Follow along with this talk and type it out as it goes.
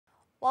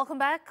Welcome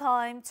back.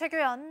 I'm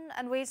Tae-Kyun,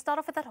 and we start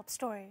off with the top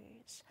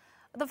stories.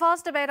 The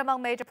first debate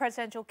among major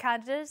presidential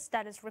candidates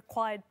that is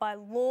required by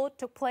law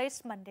took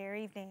place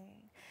Monday evening.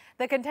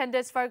 The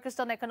contenders focused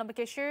on economic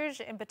issues,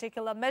 in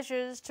particular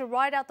measures to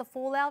ride out the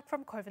fallout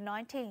from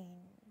COVID-19.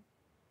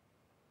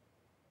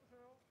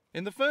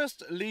 In the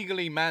first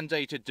legally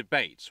mandated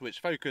debate,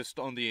 which focused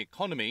on the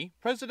economy,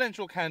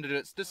 presidential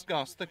candidates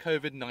discussed the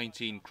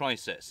COVID-19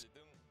 crisis.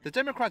 The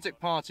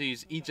Democratic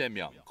Party's Lee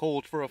Jae-myung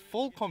called for a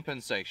full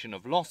compensation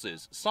of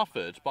losses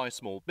suffered by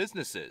small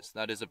businesses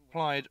that is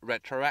applied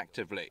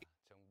retroactively.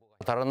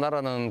 다른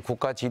나라는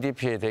국가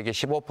GDP의 대개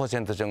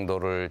 15%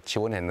 정도를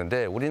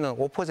지원했는데 우리는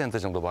 5%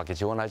 정도밖에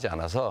지원하지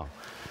않아서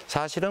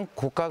사실은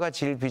국가가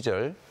질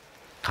빚을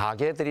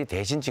가계들이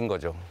대신 진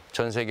거죠.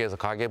 전 세계에서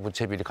가계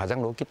부채 비율이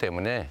가장 높기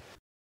때문에.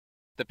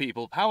 The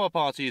People Power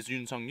Party's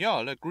Yoon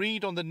Sung-yeol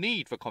agreed on the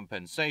need for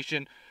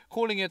compensation,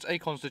 calling it a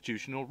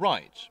constitutional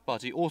right,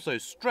 but he also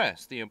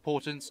stressed the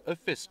importance of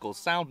fiscal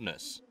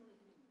soundness.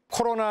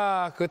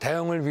 코로나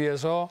대응을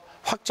위해서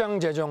확장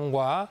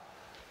재정과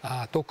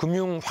또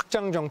금융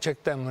확장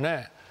정책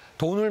때문에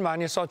돈을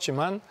많이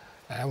썼지만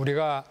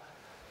우리가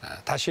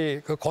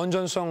다시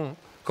건전성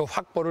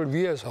확보를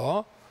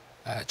위해서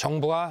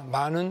정부가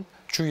많은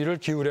주의를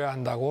기울여야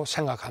한다고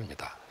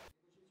생각합니다.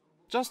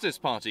 Justice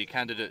Party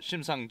candidate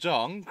Shim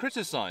Sang-jung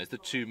criticized the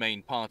two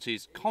main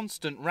parties'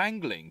 constant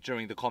wrangling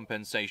during the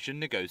compensation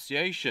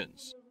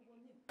negotiations.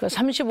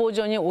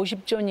 35조니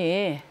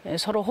 50조니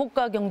서로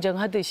호가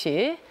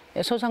경쟁하듯이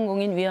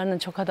소상공인 위하는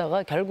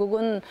척하다가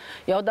결국은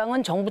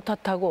여당은 정부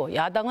탓하고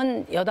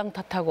야당은 여당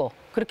탓하고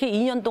그렇게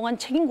 2년 동안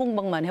책임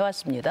공방만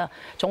해왔습니다.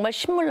 정말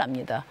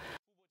신물납니다.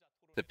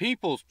 The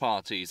People's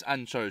Party's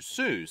An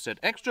Cho-soo said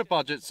extra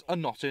budgets are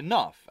not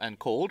enough and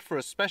called for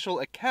a special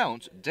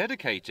account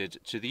dedicated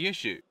to the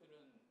issue.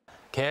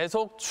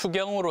 계속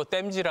추경으로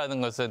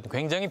땜질하는 것은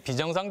굉장히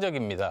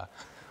비정상적입니다.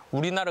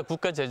 우리나라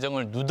국가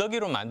재정을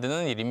누더기로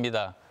만드는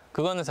일입니다.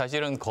 그거는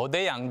사실은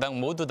거대 양당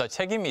모두 다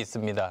책임이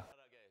있습니다.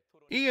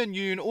 Lee and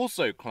Yoon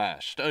also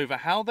clashed over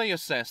how they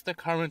assess the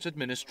current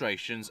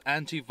administration's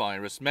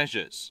anti-virus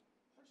measures.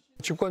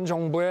 집권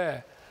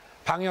정부의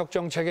방역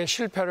정책의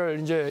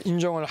실패를 이제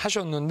인정을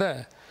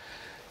하셨는데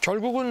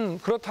결국은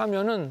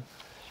그렇다면은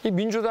이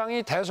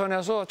민주당이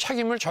대선에서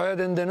책임을 져야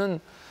된다는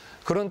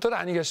그런 뜻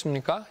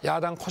아니겠습니까?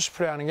 야당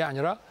코스프레하는 게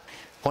아니라.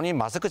 본인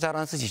마스크 잘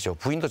안 쓰시죠.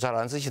 부인도 잘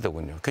안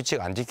쓰시더군요.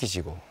 규칙 안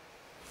지키시고.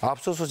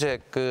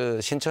 압수수색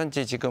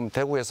신천지 지금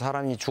대구에서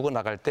사람이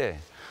죽어나갈 때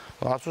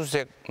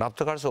압수수색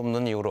납득할 수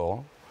없는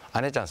이유로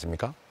안 했지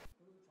않습니까?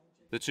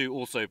 The two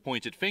also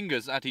pointed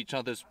fingers at each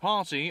other's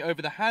party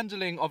over the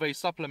handling of a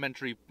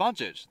supplementary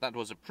budget that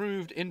was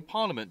approved in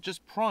Parliament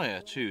just prior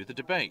to the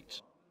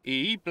debate.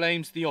 Lee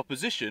blames the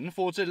opposition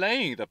for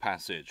delaying the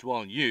passage,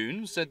 while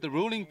Yoon said the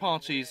ruling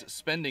party's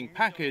spending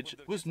package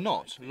was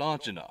not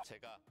large enough.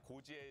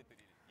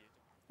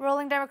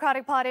 Ruling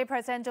Democratic Party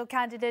presidential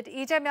candidate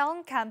Lee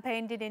Jae-myung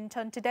campaigned in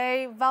Incheon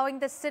today, vowing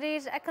the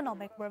city's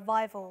economic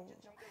revival.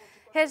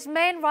 His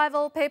main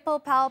rival, People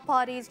Power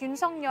Party's Yoon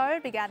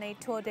Sung-yeol, began a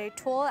two-day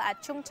tour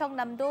at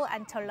Chungcheongnam-do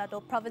and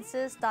Jeollado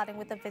provinces, starting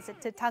with a visit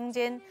to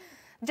Dangjin.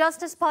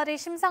 Justice Party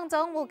Shim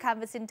Sang-jung will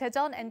canvass in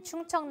Daejeon and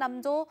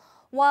Chungcheongnam-do,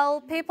 while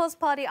People's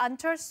Party An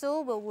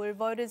Cho-soo will woo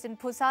voters in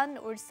Busan,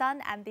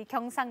 Ulsan, and the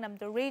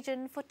Gyeongsangnam-do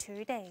region for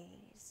 2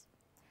 days.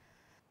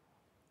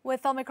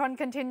 With Omicron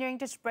continuing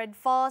to spread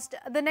fast,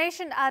 the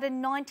nation added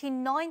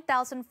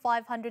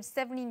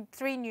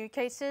 99,573 new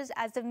cases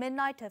as of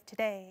midnight of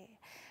today.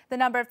 The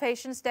number of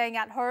patients staying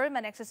at home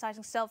and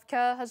exercising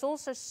self-care has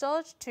also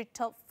surged to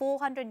top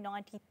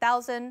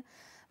 490,000.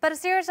 But a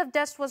series of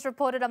deaths was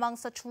reported among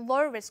such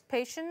low-risk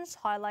patients,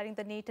 highlighting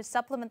the need to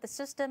supplement the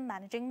system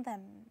managing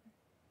them.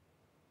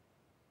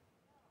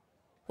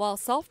 While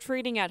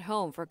self-treating at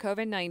home for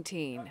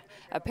COVID-19,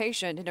 a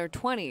patient in her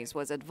 20s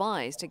was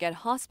advised to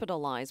get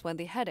hospitalized when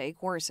the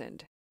headache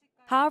worsened.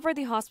 However,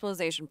 the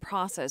hospitalization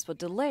process was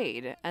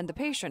delayed and the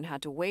patient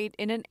had to wait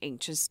in an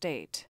anxious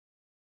state.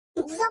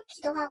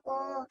 무섭기도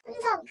하고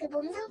항상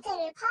몸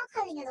상태를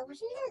파악하는 게 너무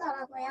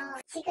힘들더라고요.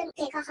 지금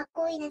제가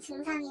갖고 있는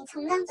증상이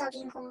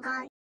정상적인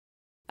건가?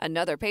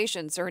 Another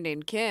patient,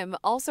 surnamed Kim,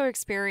 also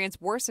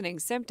experienced worsening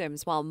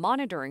symptoms while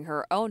monitoring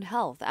her own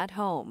health at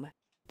home.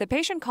 The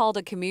patient called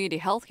a community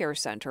healthcare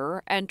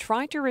center and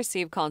tried to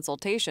receive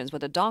consultations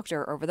with a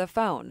doctor over the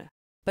phone.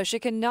 But she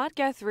could not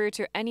get through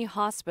to any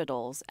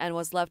hospitals and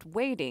was left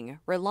waiting,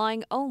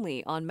 relying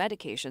only on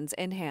medications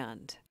in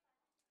hand.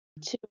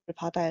 치료를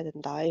받아야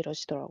된다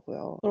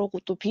이러시더라고요. 그리고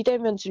또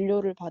비대면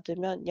진료를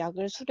받으면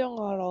약을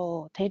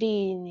수령하러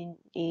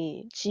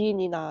대리인이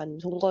지인이나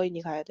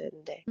동거인이 가야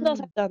되는데 혼자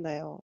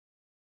살잖아요.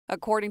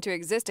 According to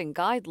existing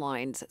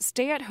guidelines,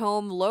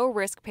 stay-at-home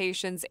low-risk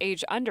patients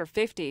aged under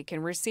 50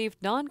 can receive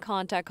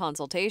non-contact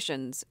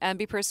consultations and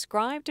be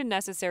prescribed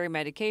necessary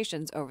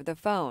medications over the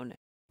phone.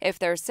 If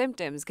their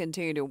symptoms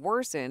continue to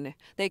worsen,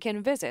 they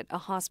can visit a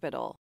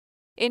hospital.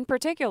 In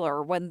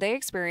particular, when they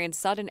experience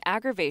sudden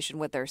aggravation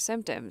with their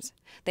symptoms,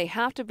 they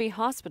have to be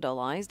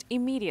hospitalized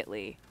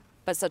immediately.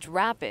 But such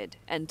rapid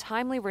and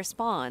timely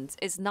response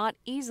is not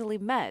easily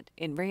met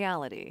in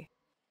reality.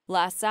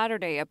 Last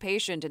Saturday, a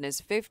patient in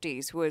his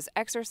 50s who was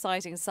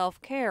exercising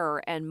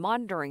self-care and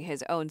monitoring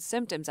his own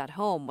symptoms at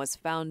home was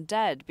found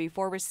dead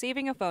before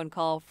receiving a phone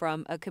call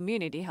from a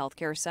community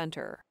healthcare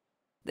center.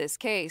 This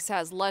case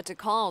has led to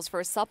calls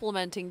for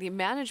supplementing the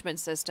management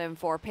system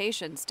for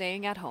patients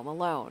staying at home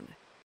alone.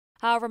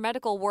 However,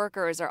 medical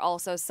workers are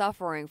also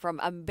suffering from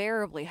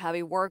unbearably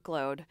heavy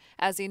workload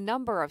as the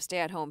number of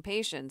stay-at-home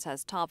patients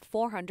has topped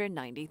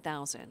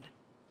 490,000.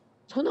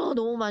 전화가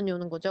너무 많이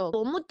오는 거죠.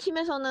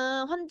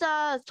 업무팀에서는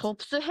환자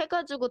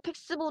접수해가지고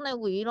팩스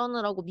보내고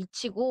이러느라고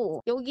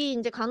미치고, 여기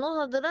이제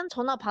간호사들은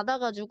전화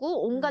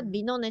받아가지고 온갖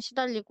민원에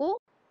시달리고.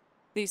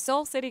 The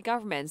Seoul city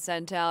government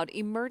sent out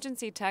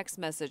emergency text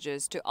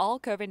messages to all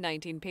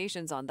COVID-19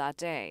 patients on that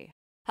day.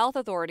 Health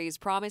authorities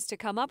promised to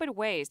come up with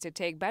ways to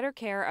take better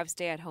care of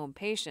stay-at-home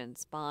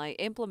patients by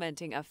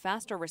implementing a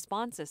faster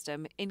response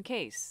system in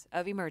case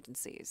of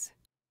emergencies.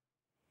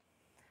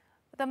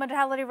 The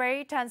mortality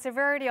rate and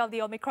severity of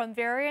the Omicron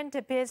variant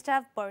appears to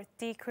have both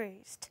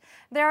decreased.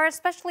 They are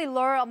especially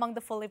low among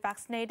the fully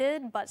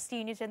vaccinated, but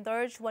seniors and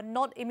those who are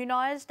not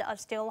immunized are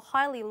still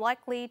highly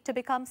likely to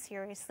become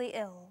seriously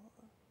ill.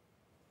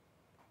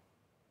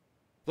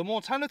 The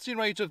mortality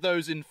rate of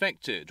those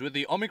infected with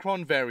the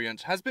Omicron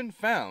variant has been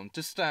found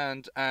to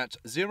stand at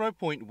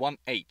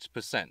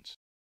 0.18%.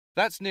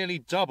 That's nearly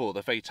double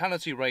the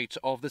fatality rate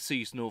of the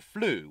seasonal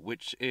flu,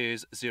 which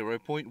is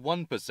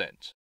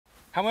 0.1%.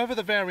 However,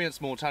 the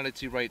variant's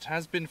mortality rate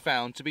has been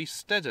found to be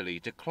steadily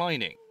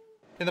declining.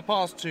 In the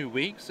past 2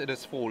 weeks, it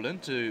has fallen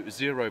to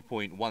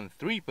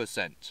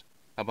 0.13%.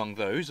 Among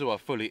those who are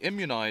fully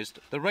immunized,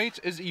 the rate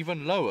is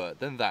even lower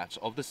than that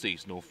of the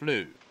seasonal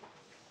flu.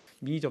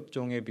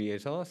 미접종에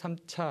비해서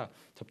 3차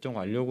접종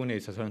완료군에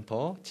있어서는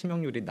더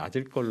치명률이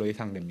낮을 걸로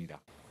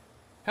예상됩니다.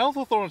 Health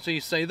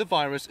authorities say the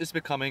virus is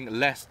becoming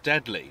less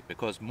deadly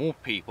because more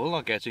people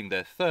are getting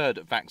their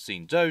third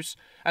vaccine dose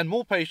and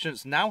more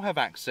patients now have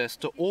access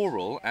to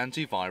oral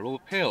antiviral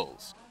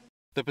pills.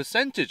 The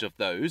percentage of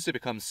those who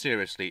become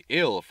seriously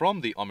ill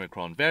from the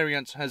Omicron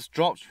variant has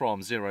dropped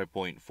from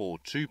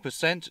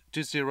 0.42% to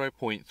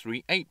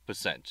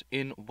 0.38%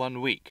 in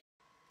 1 week.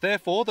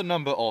 Therefore, the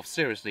number of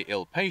seriously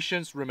ill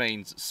patients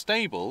remains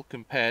stable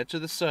compared to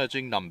the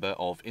surging number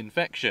of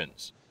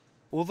infections.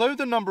 Although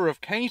the number of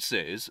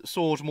cases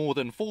soared more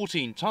than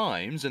 14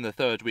 times in the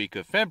third week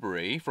of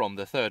February from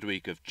the third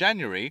week of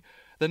January,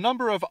 the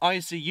number of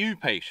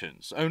ICU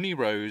patients only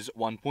rose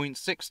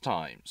 1.6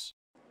 times.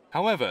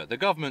 However, the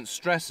government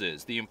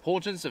stresses the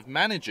importance of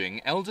managing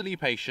elderly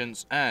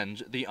patients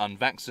and the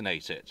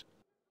unvaccinated.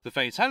 The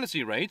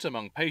fatality rate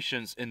among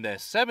patients in their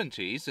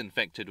 70s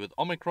infected with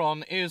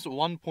Omicron is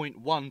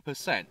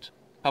 1.1%.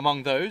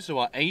 Among those who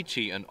are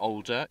 80 and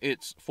older,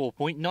 it's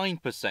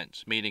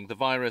 4.9%, meaning the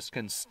virus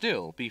can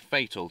still be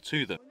fatal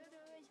to them.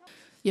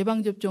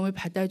 예방접종을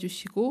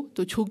받아주시고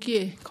또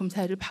조기에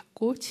검사를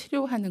받고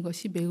치료하는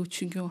것이 매우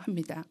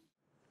중요합니다.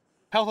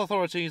 Health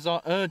authorities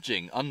are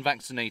urging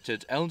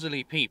unvaccinated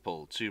elderly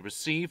people to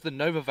receive the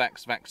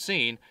Novavax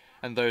vaccine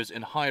and those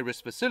in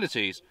high-risk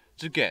facilities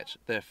to get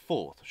their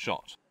fourth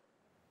shot.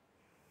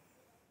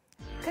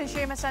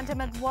 Consumer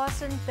sentiment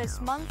worsened this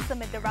month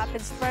amid the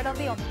rapid spread of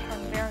the Omicron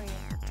variant.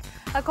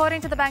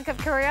 According to the Bank of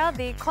Korea,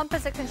 the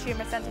Composite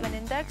Consumer Sentiment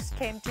Index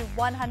came to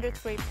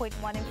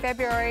 103.1 in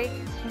February,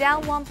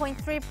 down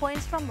 1.3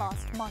 points from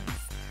last month.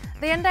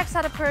 The index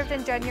had improved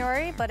in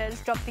January, but has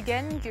dropped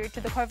again due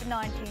to the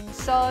COVID-19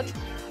 surge.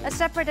 A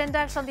separate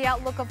index on the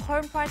outlook of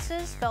home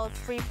prices fell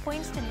 3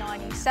 points to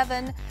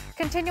 97,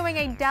 continuing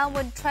a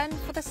downward trend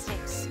for the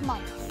 6th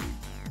month.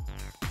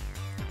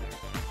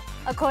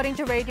 According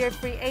to Radio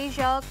Free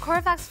Asia,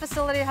 COVAX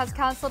facility has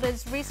cancelled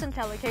its recent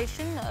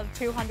allocation of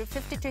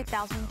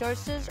 252,000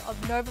 doses of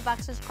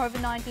Novavax's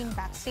COVID-19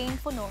 vaccine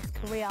for North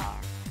Korea.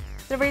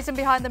 The reason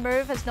behind the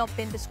move has not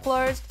been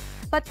disclosed,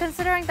 but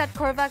considering that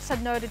COVAX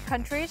had noted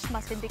countries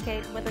must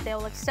indicate whether they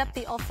will accept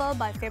the offer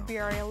by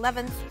February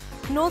 11th,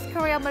 North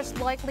Korea most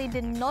likely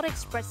did not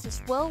express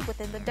its will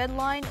within the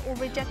deadline or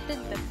rejected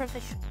the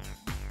provision.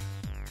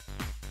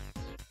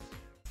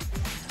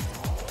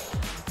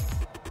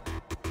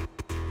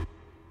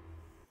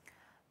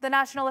 The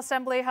National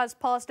Assembly has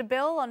passed a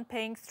bill on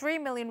paying 3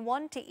 million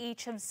won to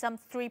each of some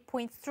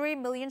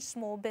 3.3 million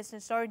small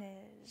business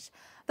owners.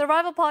 The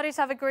rival parties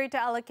have agreed to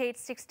allocate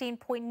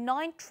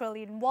 16.9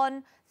 trillion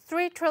won,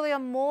 3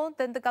 trillion more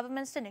than the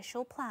government's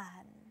initial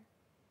plan.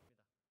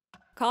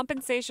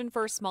 Compensation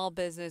for small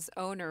business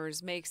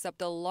owners makes up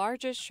the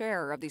largest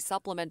share of the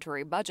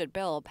supplementary budget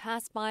bill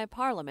passed by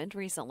Parliament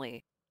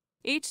recently.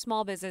 Each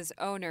small business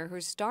owner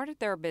who started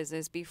their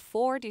business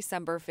before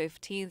December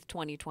 15,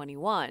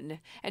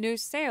 2021, and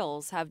whose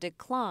sales have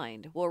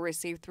declined will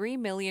receive 3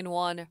 million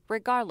won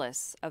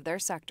regardless of their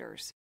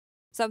sectors.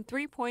 Some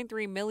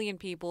 3.3 million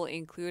people,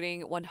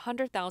 including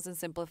 100,000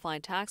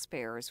 simplified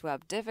taxpayers who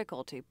have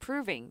difficulty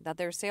proving that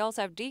their sales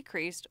have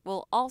decreased,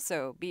 will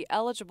also be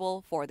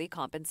eligible for the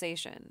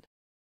compensation.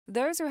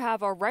 Those who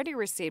have already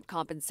received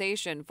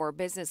compensation for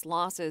business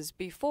losses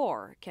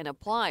before can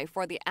apply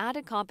for the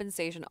added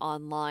compensation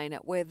online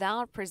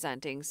without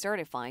presenting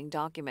certifying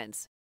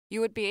documents. You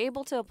would be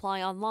able to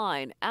apply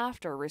online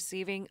after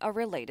receiving a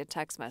related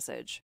text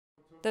message.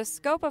 The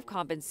scope of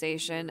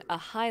compensation, a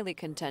highly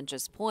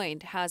contentious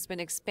point, has been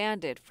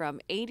expanded from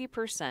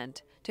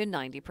 80% to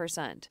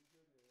 90%.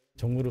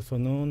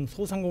 정부로서는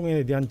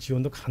소상공인에 대한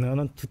지원도 가능한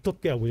한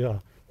두텁게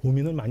하고요.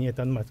 고민을 많이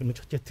했다는 말씀을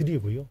첫째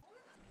드리고요.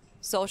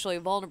 Socially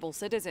vulnerable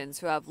citizens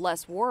who have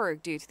less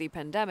work due to the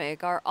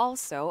pandemic are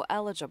also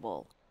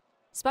eligible.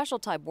 Special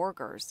type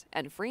workers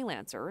and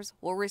freelancers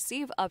will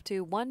receive up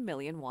to 1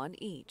 million won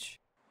each.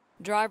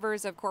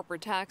 Drivers of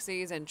corporate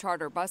taxis and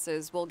charter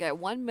buses will get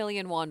 1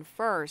 million won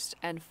first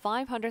and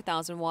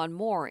 500,000 won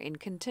more in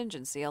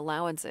contingency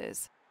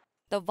allowances.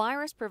 The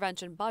virus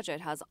prevention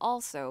budget has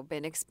also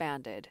been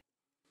expanded.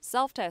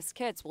 Self-test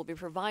kits will be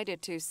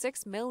provided to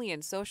 6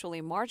 million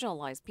socially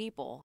marginalized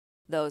people.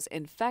 Those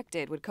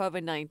infected with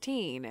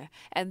COVID-19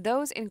 and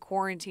those in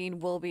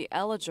quarantine will be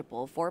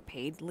eligible for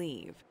paid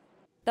leave.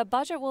 The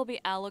budget will be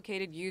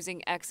allocated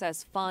using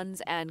excess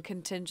funds and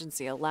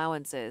contingency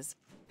allowances.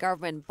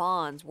 Government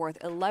bonds worth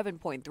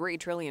 11.3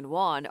 trillion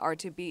won are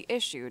to be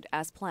issued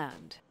as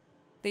planned.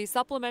 The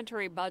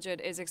supplementary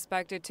budget is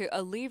expected to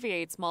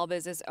alleviate small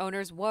business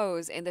owners'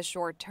 woes in the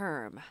short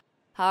term.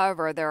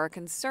 However, there are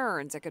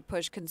concerns it could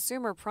push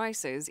consumer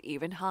prices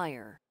even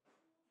higher.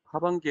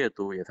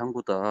 하반기에도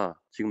예상보다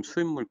지금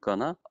수입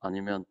물가나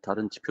아니면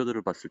다른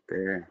지표들을 봤을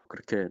때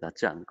그렇게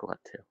낮지 않을 것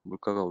같아요.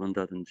 물가가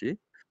오른다든지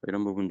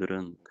이런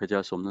부분들은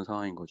배제할 수 없는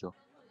상황인 거죠.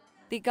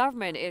 The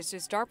government is to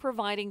start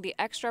providing the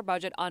extra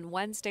budget on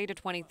Wednesday the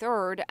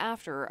 23rd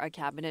after a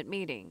cabinet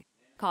meeting.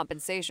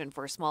 Compensation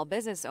for small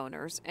business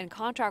owners and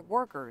contract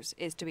workers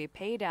is to be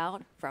paid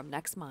out from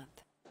next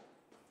month.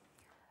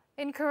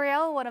 In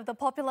Korea, one of the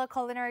popular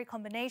culinary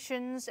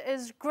combinations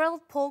is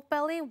grilled pork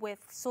belly with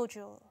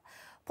soju.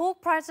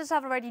 Pork prices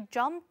have already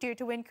jumped due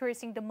to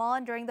increasing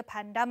demand during the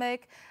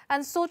pandemic,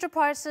 and soju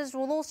prices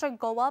will also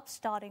go up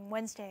starting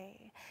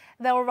Wednesday.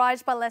 They will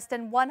rise by less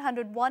than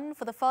 100 won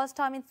for the first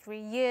time in 3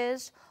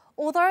 years.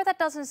 Although that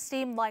doesn't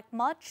seem like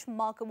much,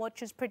 market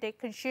watchers predict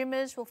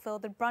consumers will feel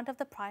the brunt of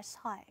the price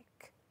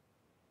hike.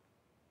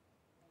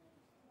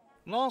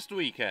 Last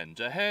weekend,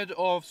 ahead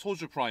of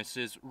soju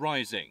prices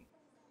rising,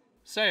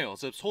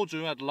 sales of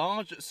soju at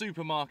large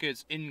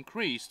supermarkets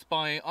increased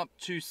by up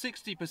to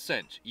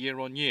 60%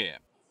 year-on-year.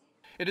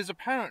 It is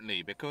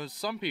apparently because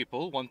some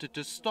people wanted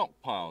to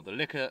stockpile the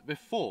liquor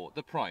before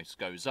the price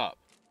goes up.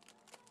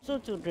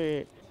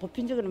 소주를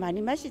보편적으로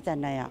많이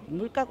마시잖아요.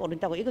 물가가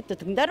오른다고 이것도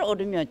등달아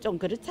오르면 좀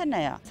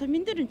그렇잖아요.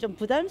 서민들은 좀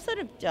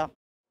부담스럽죠.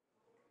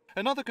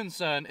 Another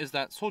concern is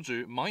that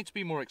soju might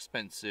be more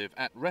expensive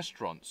at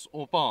restaurants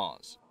or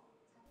bars.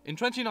 In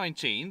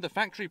 2019, the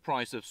factory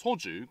price of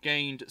soju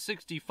gained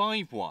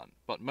 65 won,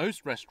 but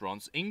most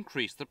restaurants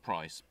increased the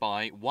price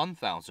by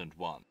 1,000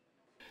 won.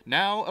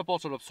 Now, a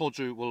bottle of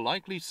soju will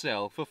likely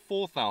sell for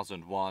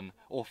 4,000 won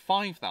or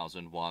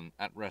 5,000 won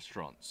at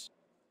restaurants.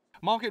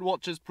 Market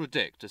watchers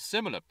predict a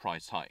similar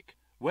price hike.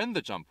 When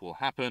the jump will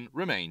happen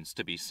remains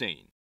to be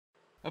seen.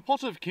 A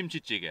pot of kimchi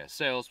jjigae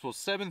sells for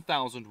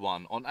 7,000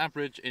 won on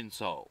average in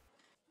Seoul.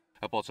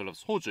 A bottle of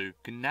soju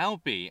can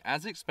now be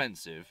as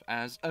expensive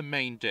as a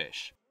main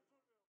dish.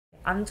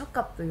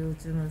 안주값도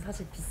요즘은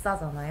사실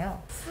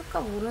비싸잖아요.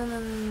 술값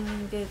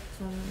오르는 게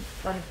좀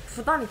많이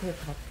부담이 될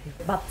것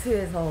같아요.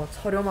 마트에서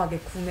저렴하게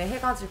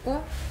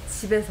구매해가지고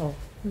집에서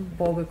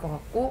먹을 것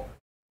같고.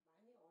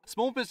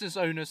 Small business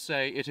owners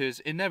say it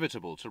is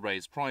inevitable to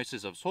raise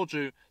prices of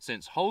soju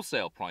since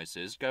wholesale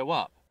prices go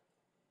up.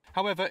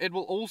 However, it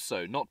will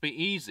also not be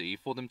easy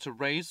for them to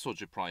raise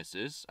soju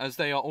prices as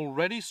they are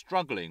already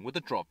struggling with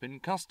a drop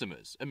in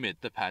customers amid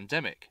the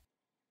pandemic.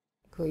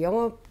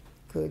 영업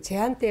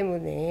제한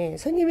때문에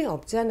손님이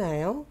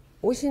없잖아요.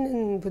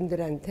 오시는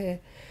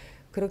분들한테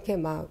그렇게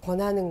막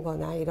권하는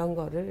거나 이런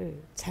거를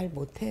잘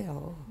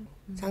못해요.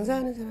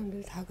 장사하는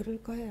사람들 다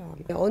그럴 거예요.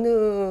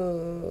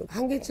 어느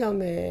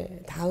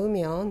한계점에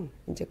닿으면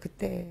이제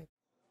그때.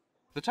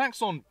 The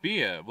tax on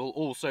beer will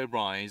also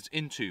rise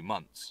in 2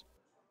 months.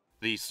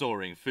 The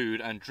soaring food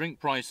and drink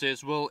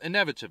prices will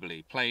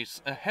inevitably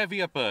place a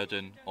heavier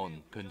burden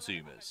on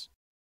consumers.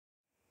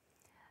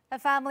 A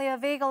family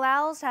of eagle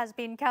owls has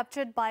been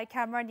captured by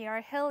camera near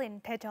a hill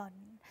in Daejeon.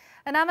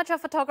 An amateur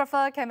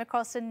photographer came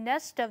across a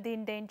nest of the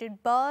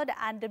endangered bird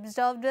and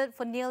observed it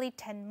for nearly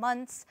 10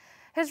 months.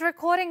 His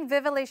recording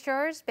vividly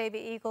shows baby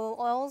eagle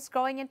owls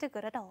growing into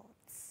good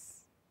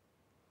adults.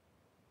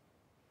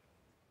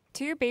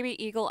 2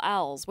 baby eagle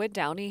owls with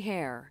downy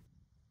hair.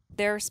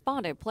 They're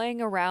spotted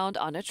playing around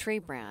on a tree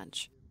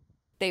branch.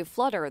 They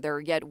flutter their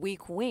yet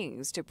weak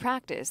wings to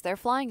practice their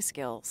flying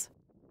skills.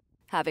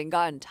 Having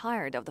gotten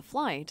tired of the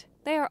flight,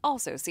 they are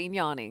also seen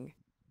yawning.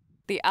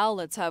 The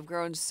owlets have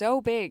grown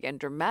so big and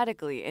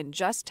dramatically in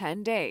just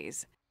 10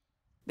 days.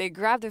 They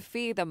grab the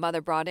feed the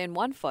mother brought in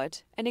 1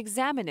 foot and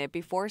examine it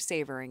before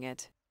savoring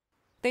it.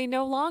 They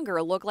no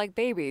longer look like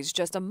babies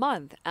just a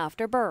month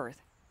after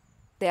birth.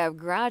 They have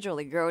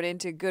gradually grown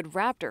into good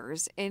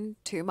raptors in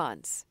 2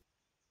 months.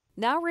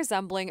 Now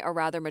resembling a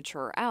rather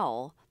mature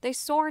owl, they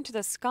soar into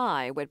the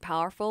sky with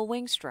powerful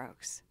wing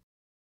strokes.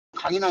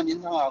 강인한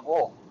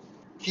인상하고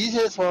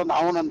빛에서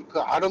나오는 그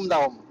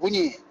아름다움,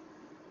 무늬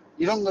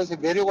이런 것에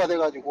매료가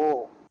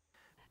돼가지고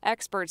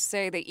Experts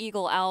say the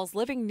eagle owls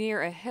living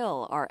near a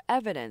hill are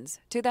evidence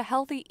to the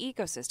healthy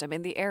ecosystem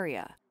in the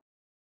area.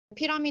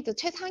 피라미드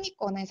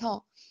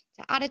최상위권에서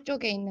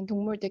아래쪽에 있는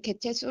동물들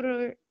개체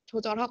수를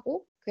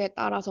조절하고 그에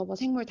따라서 뭐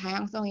생물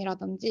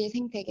다양성이라든지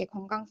생태계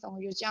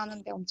건강성을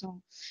유지하는 데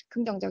엄청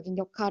긍정적인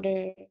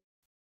역할을.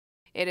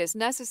 It is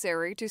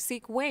necessary to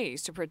seek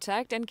ways to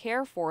protect and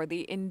care for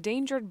the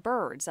endangered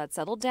birds that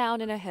settle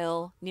down in a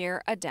hill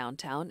near a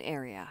downtown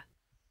area.